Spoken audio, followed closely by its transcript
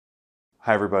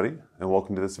Hi everybody, and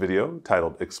welcome to this video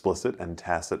titled Explicit and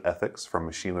Tacit Ethics from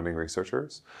Machine Learning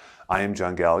Researchers. I am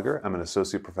John Gallagher. I'm an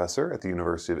associate professor at the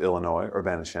University of Illinois,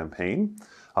 Urbana-Champaign,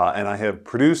 and I have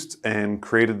produced and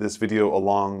created this video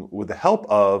along with the help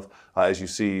of, as you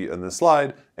see in this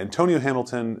slide, Antonio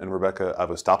Hamilton and Rebecca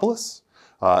Avostopoulos.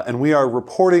 And we are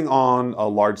reporting on a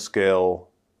large-scale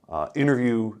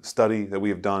interview study that we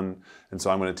have done, and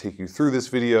so I'm going to take you through this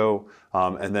video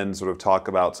and then sort of talk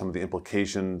about some of the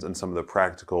implications and some of the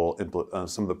practical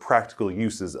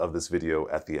uses of this video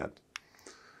at the end.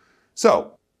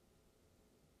 So,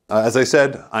 as I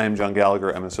said, I am John Gallagher.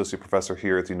 I'm an associate professor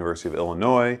here at the University of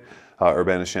Illinois,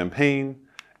 Urbana-Champaign,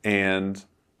 and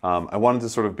I wanted to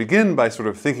sort of begin by sort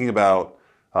of thinking about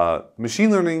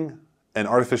machine learning and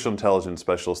artificial intelligence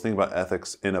specialists thinking about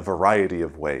ethics in a variety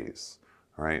of ways.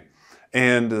 Right?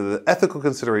 And the ethical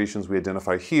considerations we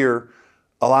identify here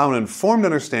allow an informed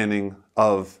understanding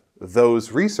of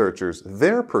those researchers,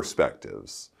 their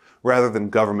perspectives, rather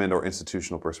than government or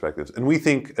institutional perspectives. And we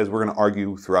think, as we're going to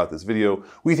argue throughout this video,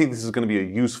 we think this is going to be a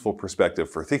useful perspective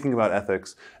for thinking about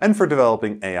ethics and for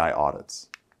developing AI audits.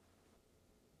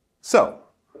 So,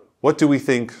 what do we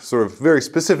think sort of very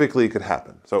specifically could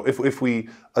happen? So if we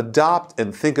adopt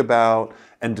and think about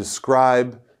and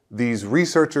describe these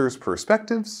researchers'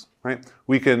 perspectives, right,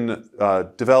 we can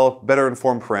develop better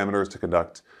informed parameters to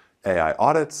conduct AI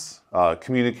audits,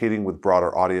 communicating with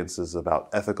broader audiences about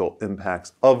ethical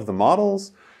impacts of the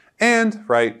models, and,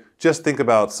 right, just think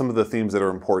about some of the themes that are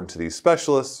important to these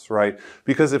specialists, right,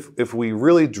 because if we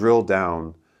really drill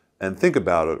down and think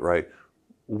about it, right,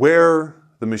 where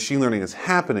the machine learning is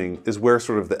happening is where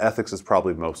sort of the ethics is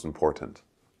probably most important.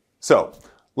 So,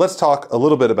 let's talk a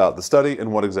little bit about the study and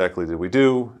what exactly did we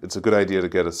do. It's a good idea to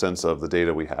get a sense of the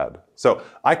data we had. So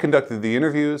I conducted the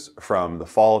interviews from the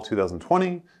fall of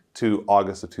 2020 to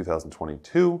August of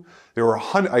 2022.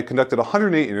 I conducted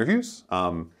 108 interviews,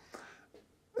 and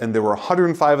there were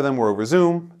 105 of them were over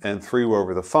Zoom and 3 were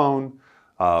over the phone.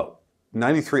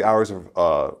 93 hours of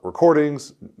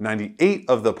recordings. 98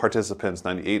 of the participants,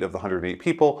 98 of the 108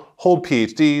 people hold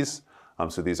PhDs,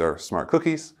 so these are smart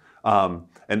cookies.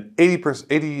 And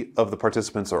 80 of the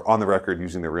participants are on the record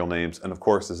using their real names. And of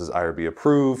course, this is IRB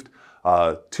approved.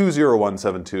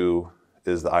 20172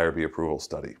 is the IRB approval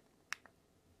study.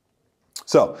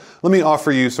 So let me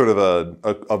offer you sort of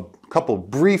a couple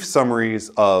brief summaries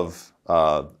of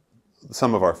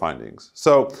some of our findings.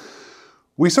 So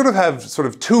we sort of have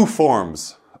two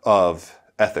forms of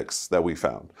ethics that we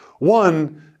found.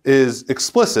 One is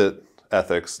explicit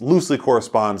ethics, loosely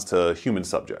corresponds to human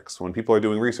subjects. When people are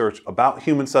doing research about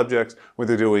human subjects, when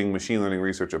they're doing machine learning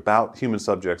research about human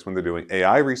subjects, when they're doing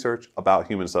AI research about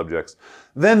human subjects,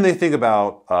 then they think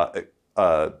about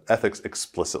ethics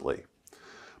explicitly.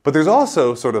 But there's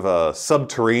also sort of a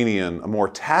subterranean, a more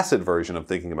tacit version of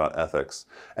thinking about ethics.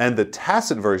 And the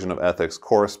tacit version of ethics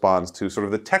corresponds to sort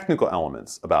of the technical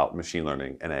elements about machine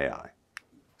learning and AI.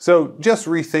 So just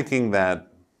rethinking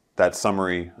that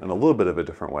summary in a little bit of a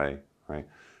different way. Right?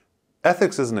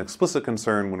 Ethics is an explicit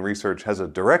concern when research has a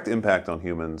direct impact on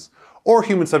humans or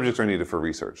human subjects are needed for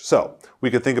research. So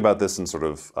we could think about this in sort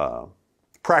of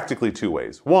practically 2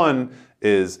 ways. One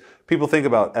is people think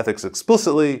about ethics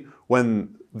explicitly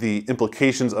when the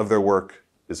implications of their work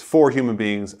is for human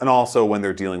beings and also when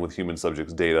they're dealing with human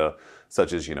subjects data,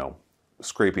 such as,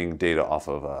 scraping data off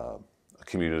of a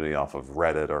community, off of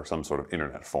Reddit or some sort of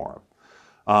internet forum.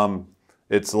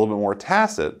 It's a little bit more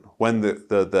tacit when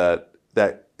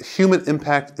that human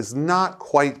impact is not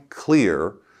quite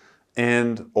clear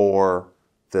and or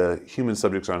the human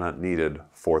subjects are not needed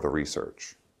for the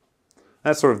research.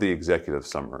 That's sort of the executive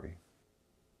summary.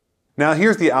 Now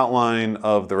here's the outline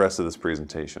of the rest of this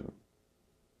presentation.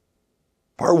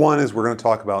 Part 1 is we're going to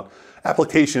talk about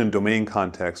application and domain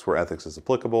context where ethics is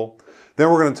applicable.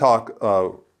 Then we're going to talk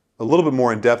a little bit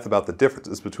more in depth about the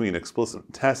differences between explicit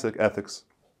and tacit ethics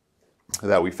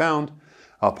that we found.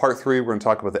 Part 3, we're going to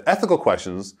talk about the ethical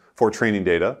questions for training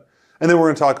data, and then we're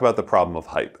going to talk about the problem of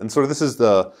hype. And so this is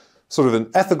the sort of an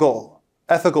ethical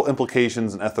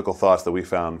implications and ethical thoughts that we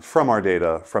found from our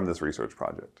data from this research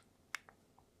project.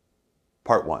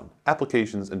 Part 1,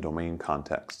 applications and domain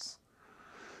contexts.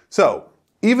 So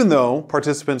even though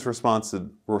participants'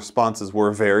 responses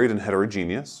were varied and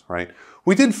heterogeneous, right,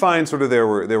 we did find sort of there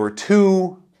were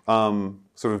 2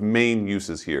 sort of main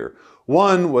uses here.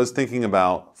 One was thinking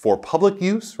about for public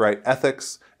use, right,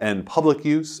 ethics and public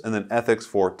use, and then ethics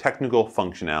for technical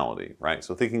functionality, right?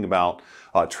 So thinking about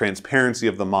transparency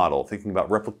of the model, thinking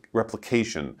about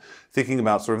replication, thinking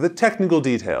about sort of the technical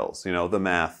details, the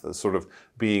math, sort of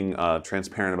being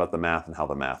transparent about the math and how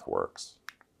the math works.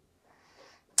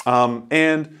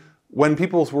 And when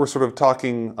people were sort of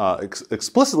talking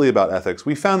explicitly about ethics,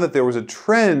 we found that there was a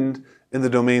trend in the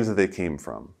domains that they came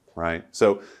from, right?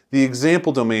 So the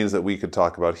example domains that we could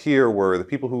talk about here were the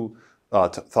people who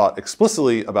thought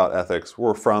explicitly about ethics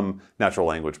were from natural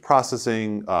language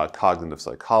processing, cognitive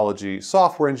psychology,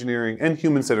 software engineering, and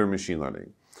human-centered machine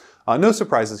learning. No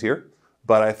surprises here,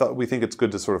 but we think it's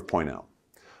good to sort of point out.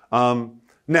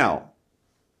 Now,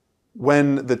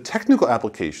 when the technical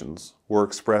applications were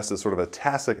expressed as sort of a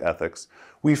tacit ethics,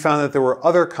 we found that there were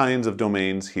other kinds of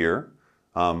domains here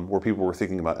where people were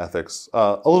thinking about ethics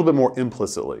a little bit more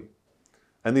implicitly.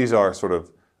 And these are sort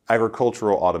of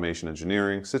agricultural automation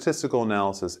engineering, statistical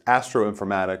analysis,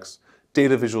 astroinformatics,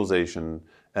 data visualization,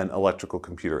 and electrical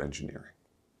computer engineering.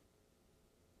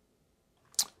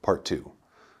 Part 2.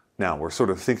 Now, we're sort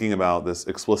of thinking about this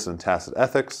explicit and tacit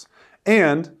ethics,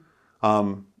 and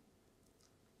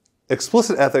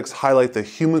explicit ethics highlight the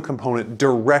human component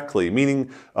directly, meaning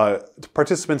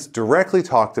participants directly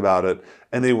talked about it,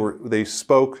 and they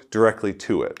spoke directly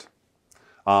to it.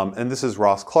 And this is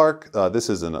Ross Clark. This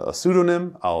is a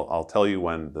pseudonym. I'll tell you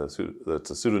when it's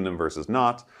a pseudonym versus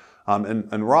not.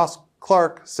 And Ross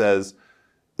Clark says,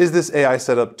 is this AI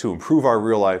set up to improve our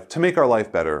real life, to make our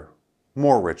life better,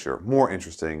 more richer, more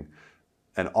interesting,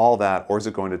 and all that, or is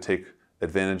it going to take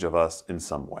advantage of us in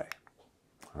some way?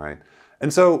 All right.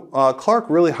 And so Clark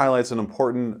really highlights an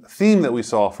important theme that we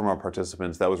saw from our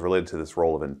participants that was related to this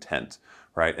role of intent,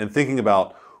 right? And thinking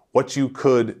about what you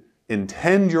could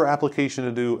intend your application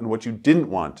to do and what you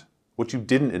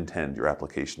didn't intend your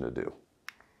application to do.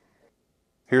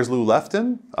 Here's Lou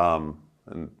Lefton,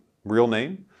 and real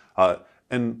name.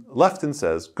 And Lefton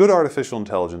says, good artificial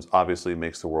intelligence obviously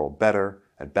makes the world better,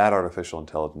 and bad artificial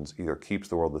intelligence either keeps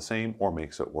the world the same or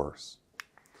makes it worse.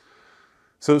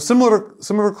 So similar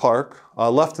to Clark,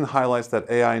 Lefton highlights that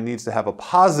AI needs to have a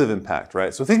positive impact,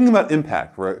 right? So thinking about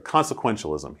impact, right,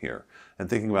 consequentialism here, and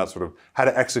thinking about sort of how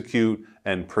to execute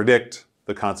and predict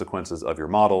the consequences of your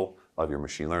model, of your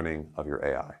machine learning, of your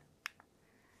AI.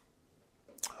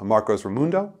 Marcos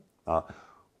Raimundo,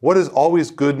 what is always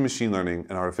good machine learning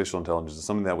and artificial intelligence is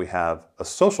something that we have a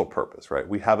social purpose, right?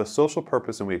 We have a social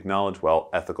purpose and we acknowledge, well,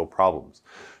 ethical problems.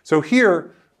 So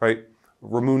here, right,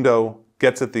 Raimundo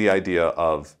gets at the idea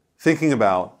of thinking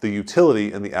about the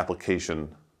utility and the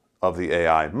application of the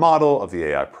AI model, of the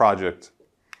AI project.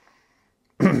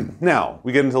 Now,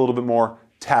 we get into a little bit more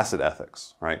tacit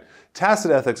ethics, right?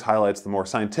 Tacit ethics highlights the more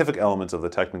scientific elements of the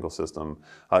technical system.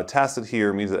 Tacit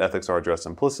here means that ethics are addressed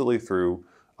implicitly through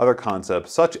other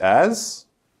concepts such as,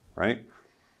 right?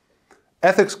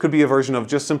 Ethics could be a version of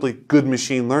just simply good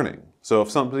machine learning. So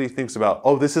if somebody thinks about,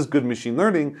 oh, this is good machine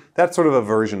learning, that's sort of a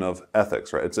version of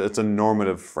ethics, right? It's a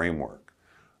normative framework.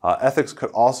 Ethics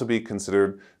could also be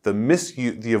considered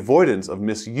the avoidance of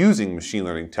misusing machine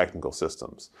learning technical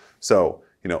systems. So,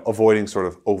 avoiding sort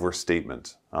of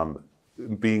overstatement,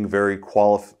 being very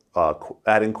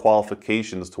adding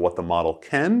qualifications to what the model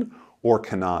can or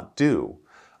cannot do,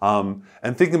 and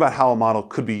thinking about how a model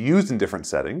could be used in different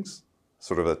settings,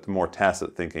 sort of a more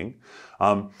tacit thinking,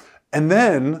 and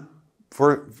then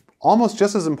for almost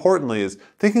just as importantly is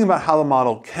thinking about how the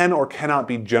model can or cannot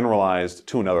be generalized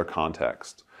to another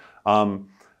context.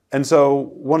 And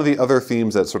so one of the other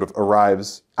themes that sort of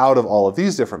arrives out of all of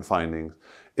these different findings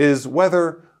is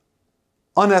whether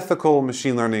unethical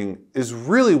machine learning is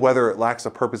really whether it lacks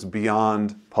a purpose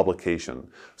beyond publication.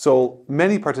 So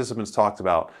many participants talked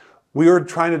about we are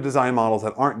trying to design models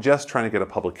that aren't just trying to get a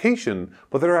publication,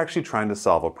 but that are actually trying to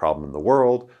solve a problem in the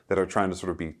world, that are trying to sort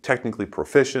of be technically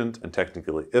proficient and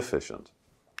technically efficient.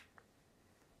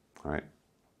 All right.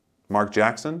 Mark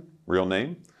Jackson, real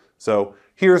name. So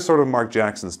here's sort of Mark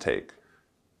Jackson's take.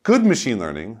 Good machine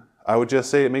learning, I would just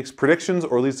say it makes predictions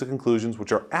or leads to conclusions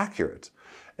which are accurate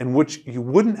and which you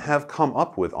wouldn't have come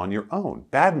up with on your own.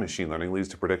 Bad machine learning leads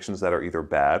to predictions that are either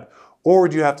bad or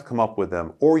would you have to come up with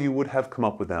them, or you would have come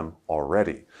up with them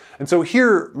already. And so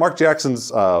here, Mark Jackson's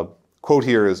quote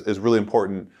here is really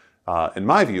important in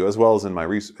my view, as well as in my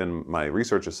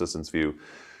research assistant's view,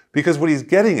 because what he's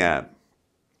getting at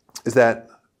is that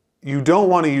you don't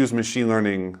want to use machine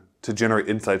learning to generate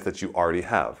insights that you already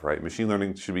have, right? Machine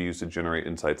learning should be used to generate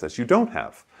insights that you don't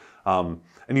have. And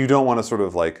you don't want to sort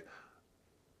of like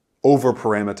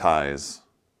over-parameterize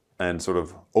and sort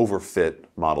of overfit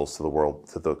models to the world,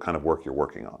 to the kind of work you're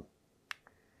working on.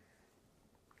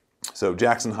 So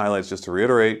Jackson highlights, just to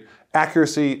reiterate,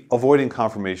 accuracy, avoiding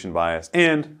confirmation bias,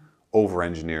 and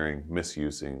over-engineering,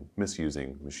 misusing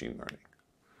machine learning.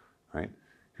 Right?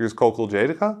 Here's Kokul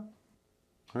Jadika.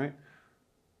 Right?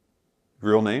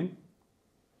 Real name.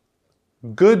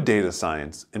 Good data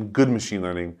science and good machine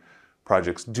learning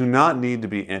projects do not need to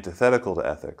be antithetical to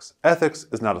ethics. Ethics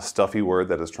is not a stuffy word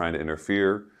that is trying to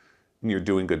interfere in your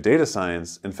doing good data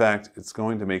science. In fact, it's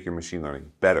going to make your machine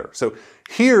learning better. So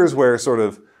here's where sort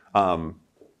of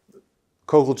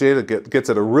Kogel-Jada gets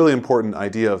at a really important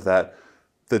idea of that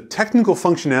the technical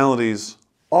functionalities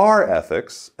are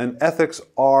ethics, and ethics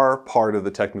are part of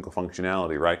the technical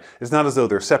functionality, right? It's not as though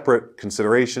they're separate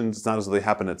considerations. It's not as though they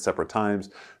happen at separate times.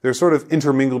 They're sort of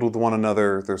intermingled with one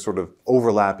another. They're sort of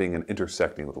overlapping and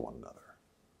intersecting with one another.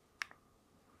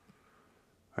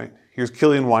 Right? Here's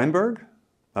Killian Weinberg.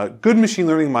 Good machine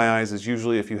learning in my eyes is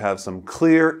usually if you have some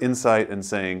clear insight and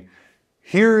saying,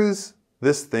 here's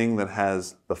this thing that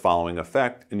has the following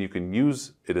effect, and you can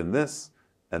use it in this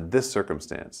and this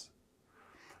circumstance.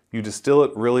 You distill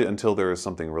it really until there is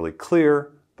something really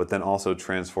clear, but then also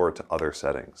transfer it to other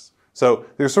settings. So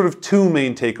there's sort of two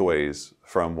main takeaways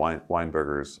from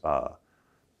Weinberger's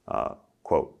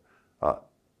quote.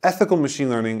 Ethical machine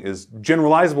learning is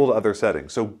generalizable to other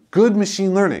settings. So good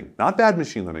machine learning, not bad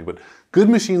machine learning, but good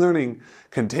machine learning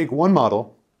can take one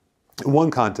model in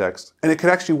one context, and it could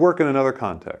actually work in another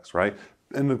context, right?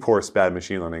 And of course, bad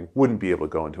machine learning wouldn't be able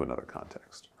to go into another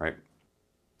context, right?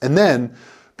 And then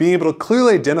being able to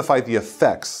clearly identify the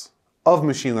effects of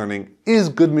machine learning is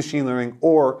good machine learning,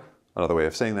 or another way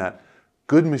of saying that,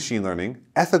 good machine learning,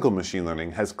 ethical machine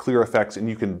learning has clear effects, and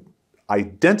you can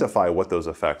identify what those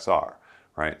effects are,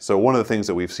 right? So one of the things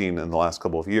that we've seen in the last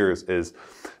couple of years is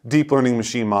deep learning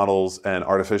machine models and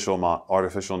artificial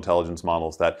intelligence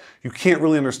models that you can't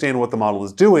really understand what the model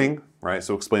is doing, right?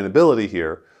 So explainability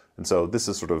here. And so this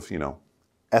is sort of,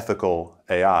 ethical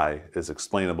AI is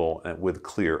explainable and with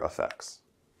clear effects.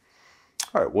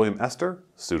 All right, William Esther,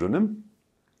 pseudonym,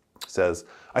 says,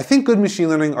 I think good machine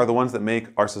learning are the ones that make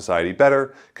our society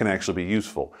better, can actually be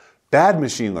useful. Bad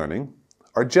machine learning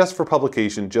are just for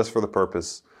publication, just for the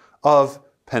purpose of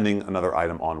penning another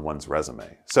item on one's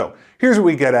resume. So here's what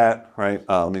we get at, right?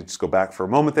 Let me just go back for a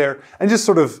moment there and just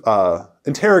sort of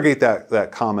interrogate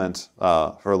that comment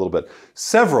for a little bit.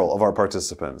 Several of our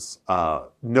participants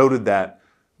noted that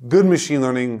good machine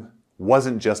learning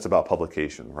wasn't just about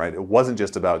publication, right? It wasn't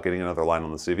just about getting another line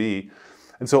on the CV.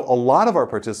 And so a lot of our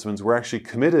participants were actually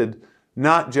committed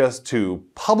not just to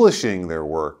publishing their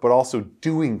work, but also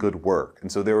doing good work.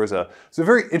 And so it's a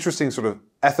very interesting sort of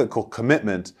ethical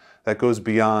commitment that goes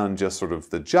beyond just sort of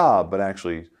the job, but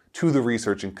actually to the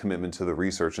research and commitment to the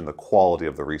research and the quality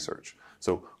of the research.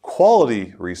 So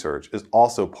quality research is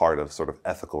also part of sort of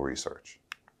ethical research.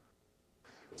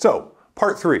 So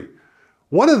part 3.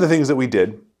 One of the things that we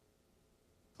did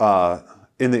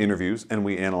in the interviews, and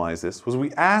we analyzed this, was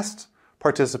we asked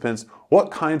participants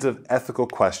what kinds of ethical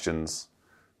questions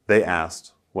they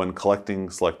asked when collecting,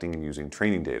 selecting, and using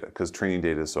training data, because training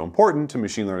data is so important to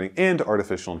machine learning and to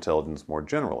artificial intelligence more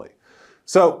generally.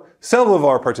 So several of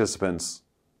our participants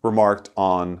remarked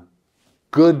on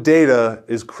good data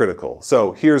is critical.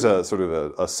 So here's a sort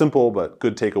of a simple but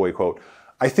good takeaway quote.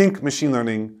 I think machine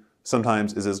learning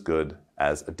sometimes is as good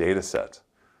as a data set.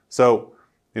 So,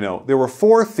 there were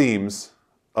 4 themes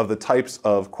of the types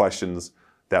of questions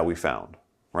that we found,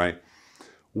 right?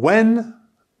 When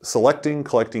selecting,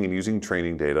 collecting, and using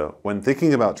training data, when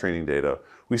thinking about training data,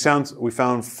 we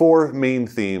found 4 main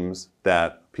themes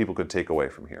that people could take away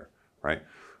from here, right?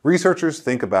 Researchers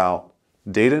think about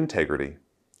data integrity,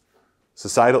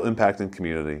 societal impact and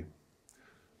community,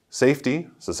 safety,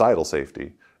 societal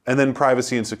safety, and then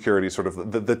privacy and security, sort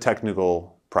of the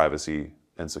technical privacy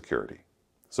and security.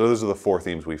 So those are the 4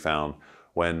 themes we found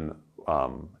when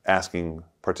asking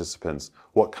participants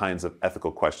what kinds of ethical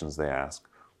questions they ask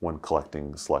when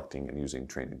collecting, selecting, and using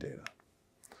training data.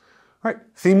 All right,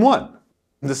 theme 1.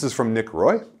 This is from Nick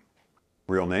Roy,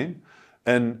 real name.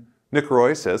 And Nick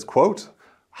Roy says, quote,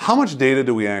 how much data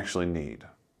do we actually need?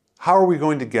 How are we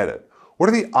going to get it? What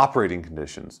are the operating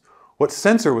conditions? What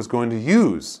sensor was going to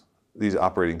use these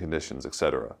operating conditions,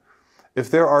 etc.?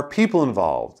 If there are people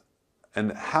involved,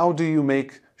 and how do you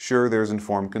make sure there's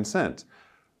informed consent?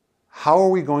 How are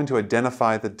we going to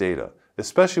identify the data,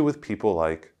 especially with people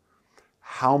like,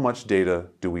 how much data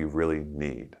do we really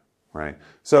need, right?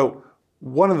 So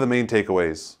one of the main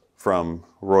takeaways from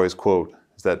Roy's quote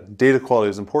is that data quality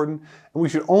is important, and we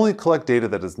should only collect data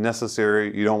that is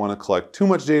necessary. You don't want to collect too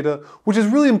much data, which is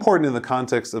really important in the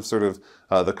context of sort of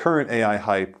the current AI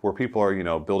hype, where people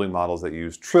are, building models that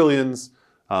use trillions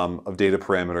of data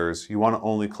parameters. You want to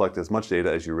only collect as much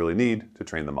data as you really need to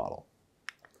train the model.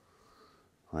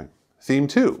 All right. Theme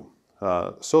 2,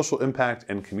 social impact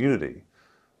and community.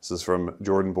 This is from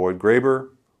Jordan Boyd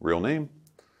Graber, real name.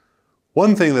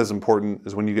 One thing that's important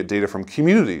is when you get data from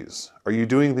communities, are you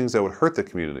doing things that would hurt the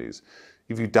communities?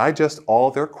 If you digest all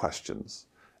their questions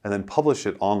and then publish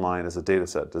it online as a data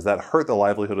set? Does that hurt the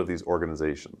livelihood of these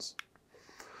organizations?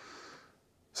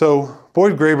 So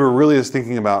Boyd Graeber really is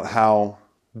thinking about how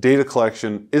data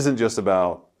collection isn't just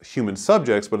about human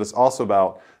subjects, but it's also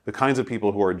about the kinds of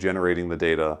people who are generating the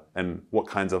data and what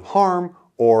kinds of harm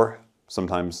or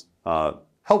sometimes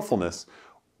helpfulness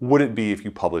would it be if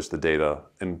you published the data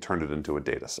and turned it into a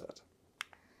data set.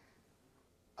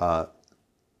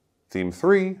 Theme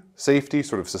 3, safety,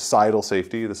 sort of societal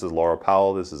safety. This is Laura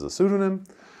Powell, this is a pseudonym.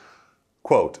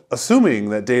 Quote, assuming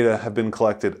that data have been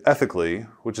collected ethically,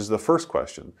 which is the first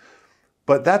question,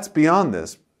 but that's beyond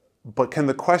this. But can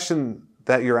the question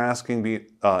that you're asking be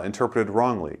interpreted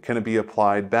wrongly? Can it be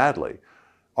applied badly?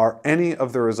 Are any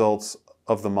of the results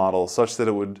of the model such that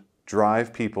it would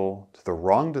drive people to the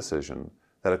wrong decision,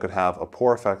 that it could have a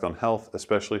poor effect on health,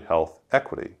 especially health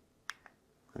equity?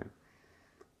 Okay.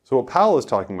 So what Powell is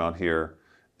talking about here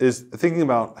is thinking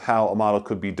about how a model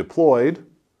could be deployed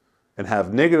and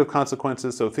have negative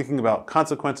consequences. So thinking about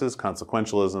consequences,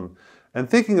 consequentialism, and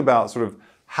thinking about sort of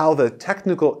how the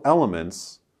technical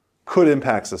elements could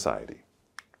impact society.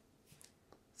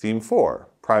 Theme 4,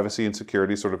 privacy and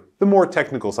security, sort of the more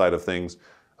technical side of things.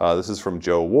 This is from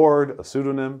Joe Ward, a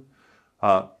pseudonym.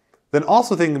 Then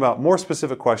also thinking about more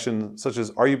specific questions, such as,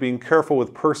 are you being careful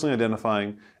with personally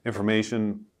identifying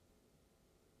information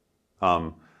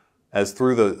as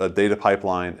through the data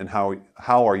pipeline, and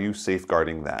how are you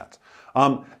safeguarding that?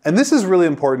 And this is really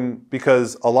important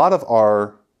because a lot of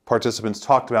our participants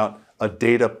talked about a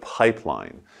data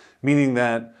pipeline, meaning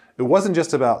that it wasn't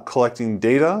just about collecting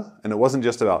data, and it wasn't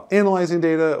just about analyzing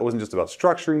data, it wasn't just about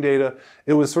structuring data.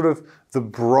 It was sort of the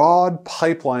broad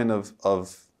pipeline of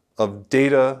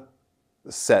data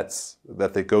sets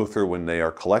that they go through when they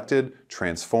are collected,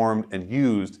 transformed, and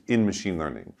used in machine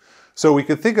learning. So we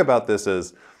could think about this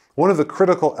as one of the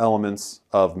critical elements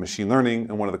of machine learning,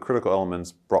 and one of the critical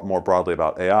elements more broadly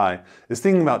about AI, is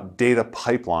thinking about data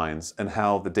pipelines and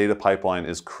how the data pipeline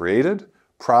is created,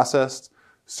 processed,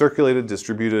 circulated,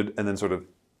 distributed, and then sort of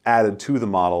added to the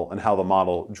model, and how the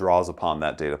model draws upon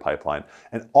that data pipeline.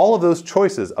 And all of those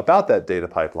choices about that data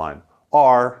pipeline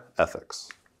are ethics.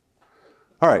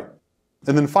 All right,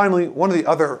 and then finally, one of the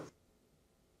other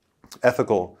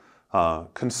ethical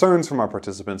concerns from our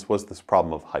participants was this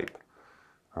problem of hype.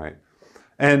 Right?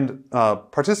 And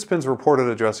participants reported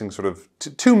addressing sort of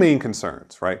two main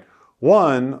concerns, right?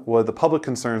 One was the public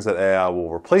concerns that AI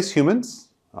will replace humans.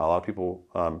 A lot of people,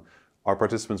 our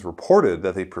participants reported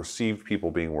that they perceived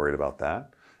people being worried about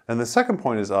that. And the second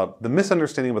point is the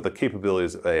misunderstanding about the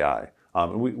capabilities of AI.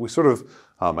 We sort of,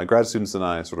 my grad students and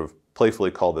I sort of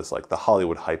playfully call this like the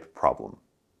Hollywood hype problem.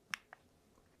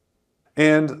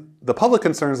 And the public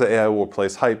concerns that AI will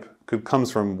replace hype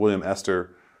comes from William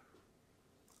Esther.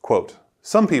 Quote,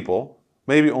 some people,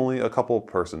 maybe only a couple of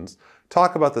persons,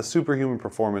 talk about the superhuman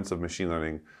performance of machine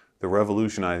learning, the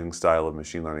revolutionizing style of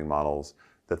machine learning models,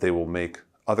 that they will make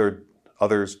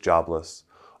others jobless,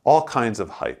 all kinds of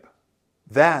hype.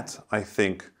 That, I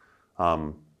think,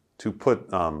 to put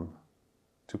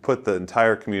the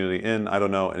entire community in, I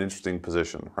don't know, an interesting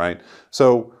position, right?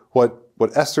 So what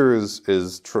Esther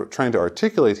is trying to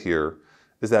articulate here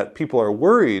is that people are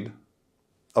worried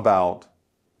about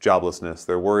joblessness.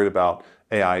 They're worried about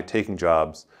AI taking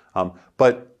jobs.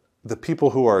 But the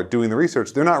people who are doing the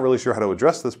research, they're not really sure how to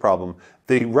address this problem.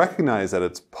 They recognize that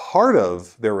it's part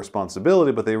of their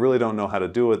responsibility, but they really don't know how to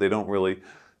do it. They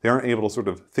aren't able to sort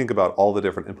of think about all the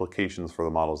different implications for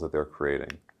the models that they're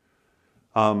creating.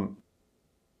 And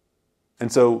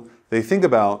so they think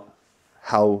about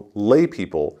how lay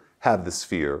people have this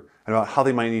fear and about how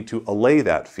they might need to allay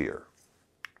that fear.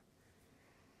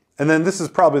 And then this is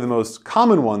probably the most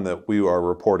common one that we are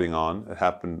reporting on. It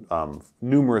happened,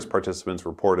 numerous participants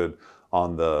reported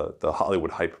on the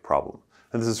Hollywood hype problem.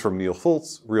 And this is from Neil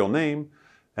Fultz, real name.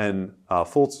 And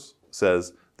Fultz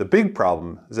says, the big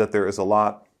problem is that there is a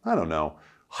lot, I don't know,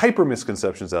 hyper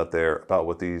misconceptions out there about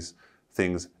what these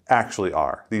things actually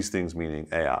are. These things meaning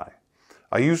AI.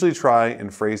 I usually try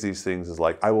and phrase these things as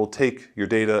like, I will take your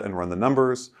data and run the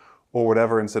numbers or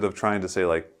whatever, instead of trying to say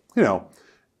like, you know,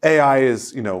 AI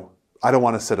is, you know, I don't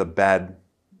want to set a bad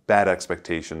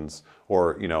expectations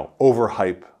or, you know,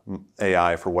 overhype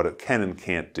AI for what it can and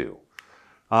can't do.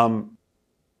 And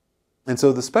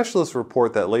so the specialists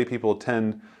report that lay people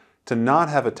tend to not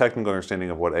have a technical understanding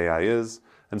of what AI is,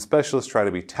 and specialists try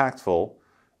to be tactful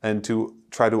and to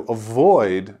try to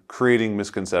avoid creating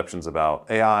misconceptions about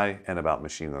AI and about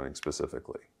machine learning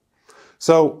specifically.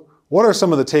 So what are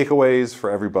some of the takeaways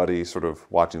for everybody sort of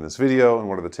watching this video, and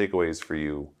what are the takeaways for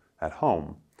you at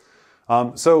home?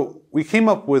 So we came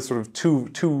up with sort of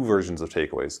two versions of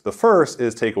takeaways. The first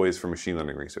is takeaways for machine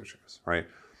learning researchers, right?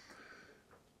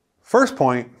 First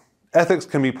point, ethics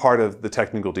can be part of the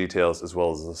technical details as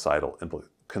well as the societal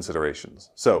considerations.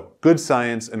 So good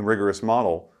science and rigorous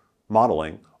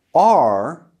modeling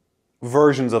are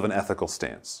versions of an ethical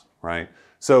stance, right?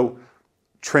 So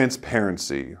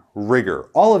transparency, rigor,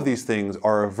 all of these things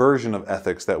are a version of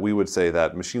ethics that we would say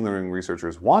that machine learning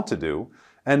researchers want to do,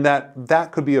 and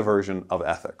that could be a version of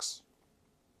ethics.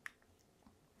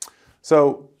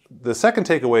 So the second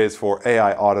takeaway is for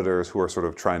AI auditors who are sort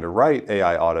of trying to write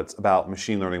AI audits about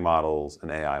machine learning models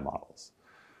and AI models.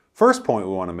 First point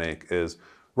we want to make is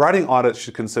writing audits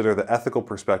should consider the ethical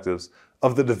perspectives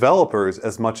of the developers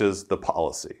as much as the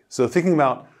policy. So thinking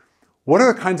about what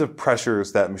are the kinds of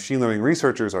pressures that machine learning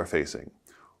researchers are facing?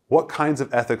 What kinds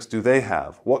of ethics do they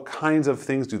have? What kinds of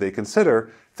things do they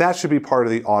consider? That should be part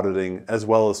of the auditing, as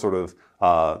well as sort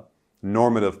of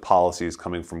normative policies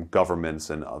coming from governments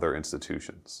and other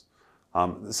institutions.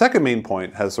 The second main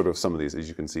point has sort of some of these, as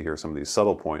you can see here, some of these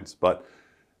subtle points, but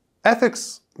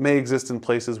ethics may exist in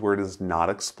places where it is not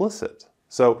explicit.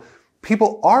 So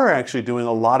people are actually doing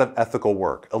a lot of ethical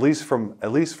work, at least from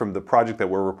the project that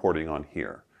we're reporting on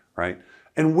here, right?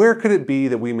 And where could it be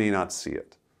that we may not see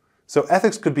it? So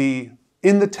ethics could be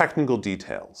in the technical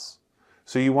details.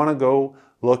 So you want to go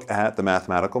look at the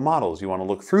mathematical models. You want to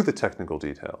look through the technical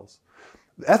details.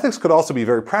 Ethics could also be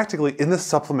very practically in the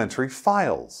supplementary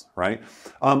files, right?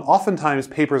 Oftentimes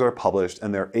papers are published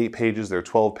and they're 8 pages, they're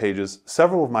 12 pages.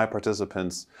 Several of my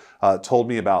participants told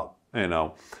me about,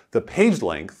 the page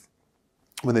length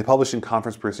when they publish in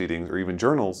conference proceedings or even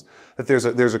journals, that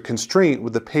there's a constraint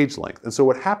with the page length. And so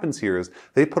what happens here is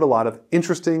they put a lot of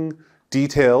interesting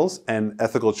details and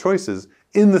ethical choices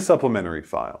in the supplementary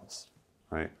files,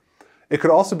 right? It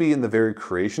could also be in the very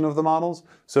creation of the models.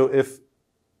 So if,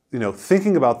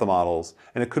 thinking about the models,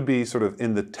 and it could be sort of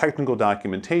in the technical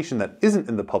documentation that isn't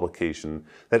in the publication,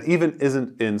 that even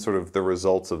isn't in sort of the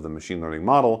results of the machine learning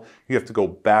model, you have to go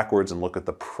backwards and look at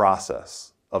the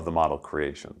process of the model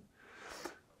creation.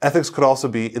 Ethics could also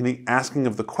be in the asking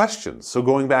of the questions. So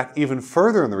going back even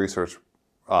further in the research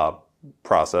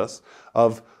process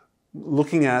of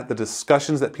looking at the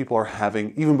discussions that people are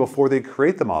having even before they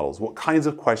create the models. What kinds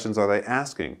of questions are they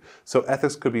asking? So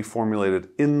ethics could be formulated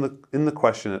in the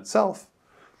question itself.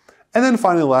 And then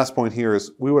finally, the last point here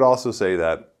is we would also say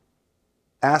that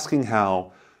asking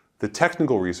how the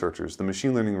technical researchers, the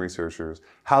machine learning researchers,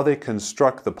 how they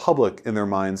construct the public in their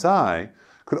mind's eye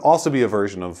could also be a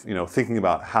version of thinking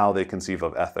about how they conceive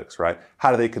of ethics, right?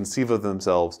 How do they conceive of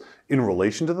themselves in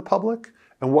relation to the public?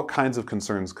 And what kinds of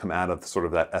concerns come out of sort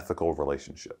of that ethical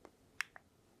relationship.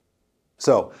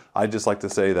 So I'd just like to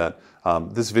say that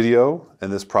this video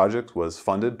and this project was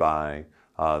funded by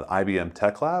the IBM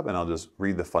Tech Lab, and I'll just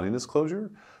read the funding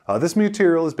disclosure. This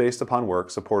material is based upon work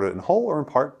supported in whole or in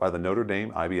part by the Notre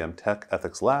Dame IBM Tech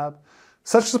Ethics Lab.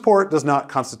 Such support does not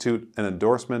constitute an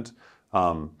endorsement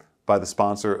by the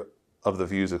sponsor of the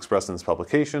views expressed in this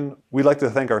publication. We'd like to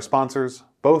thank our sponsors,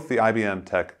 both the IBM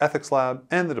Tech Ethics Lab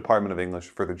and the Department of English,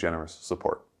 for their generous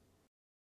support.